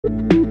In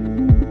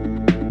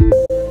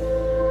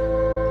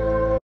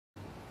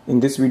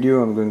this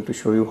video I'm going to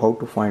show you how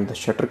to find the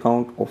shutter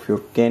count of your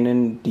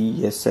Canon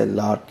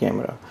DSLR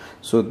camera.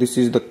 So this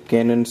is the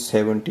Canon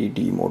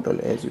 70D model,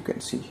 as you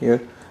can see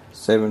here,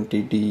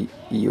 70D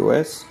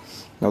EOS.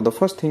 Now the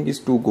first thing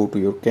is to go to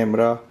your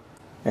camera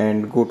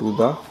and go to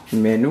the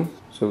menu.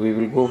 So we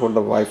will go for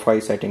the Wi-Fi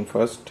setting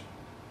first.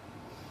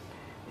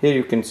 Here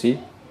you can see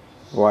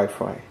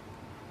Wi-Fi,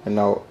 and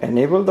now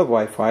enable the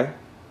Wi-Fi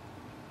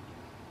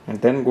and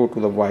then go to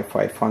the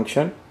Wi-Fi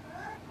function.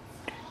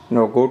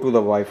 Now go to the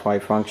Wi-Fi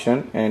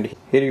function and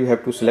here you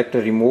have to select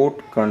a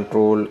remote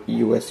control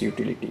US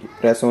utility.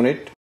 Press on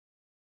it.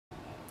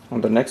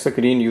 On the next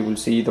screen you will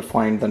see the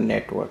find the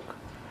network.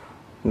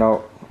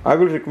 Now I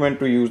will recommend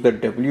to use the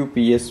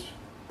WPS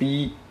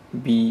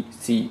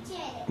PBC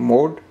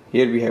mode.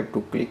 Here we have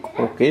to click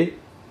OK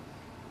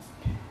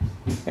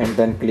and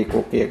then click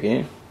OK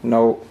again.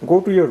 Now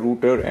go to your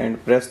router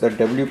and press the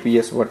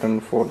WPS button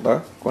for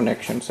the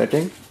connection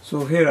setting.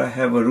 So here I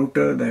have a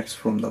router that's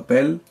from the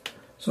Bell.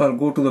 So I'll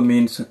go to the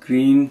main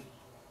screen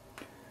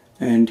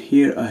and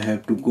here I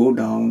have to go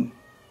down.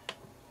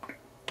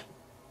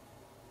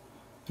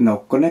 Now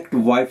connect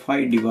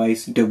Wi-Fi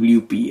device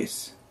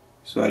WPS.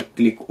 So I'll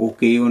click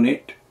OK on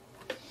it.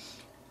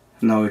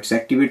 Now it's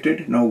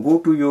activated. Now go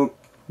to your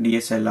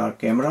DSLR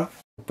camera.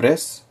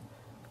 Press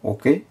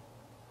OK.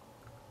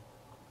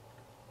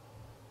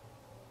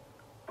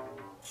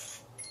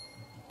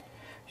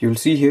 You'll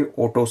see here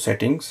auto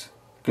settings.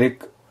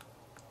 Click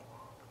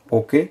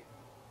OK.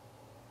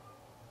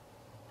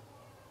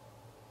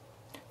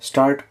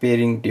 Start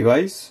pairing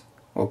device.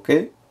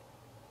 OK.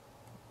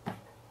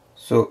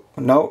 So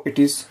now it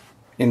is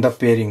in the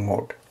pairing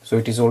mode. So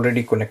it is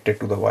already connected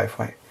to the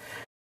Wi-Fi.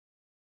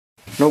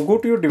 Now go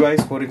to your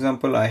device. For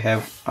example, I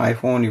have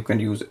iPhone. You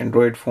can use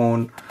Android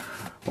phone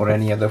or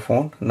any other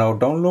phone. Now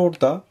download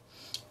the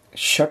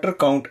shutter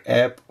count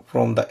app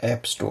from the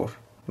App Store.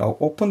 Now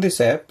open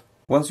this app.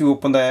 Once you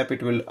open the app,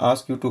 it will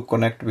ask you to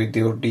connect with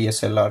your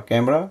DSLR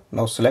camera.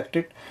 Now select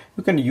it.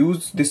 You can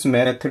use this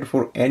method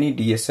for any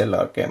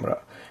DSLR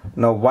camera.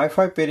 Now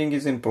Wi-Fi pairing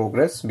is in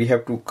progress. We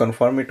have to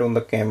confirm it on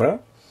the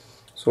camera.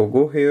 So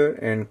go here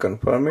and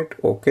confirm it.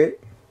 OK.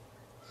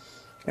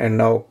 And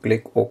now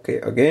click OK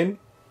again.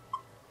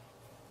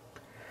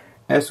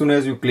 As soon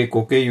as you click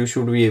OK, you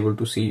should be able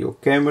to see your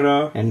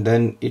camera and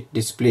then it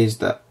displays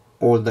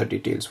all the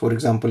details. For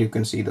example, you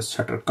can see the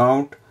shutter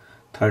count,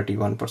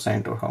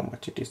 31% or how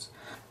much it is.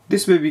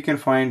 This way we can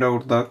find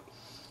out the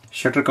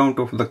shutter count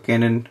of the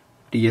Canon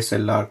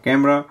DSLR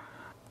camera.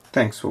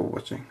 Thanks for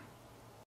watching.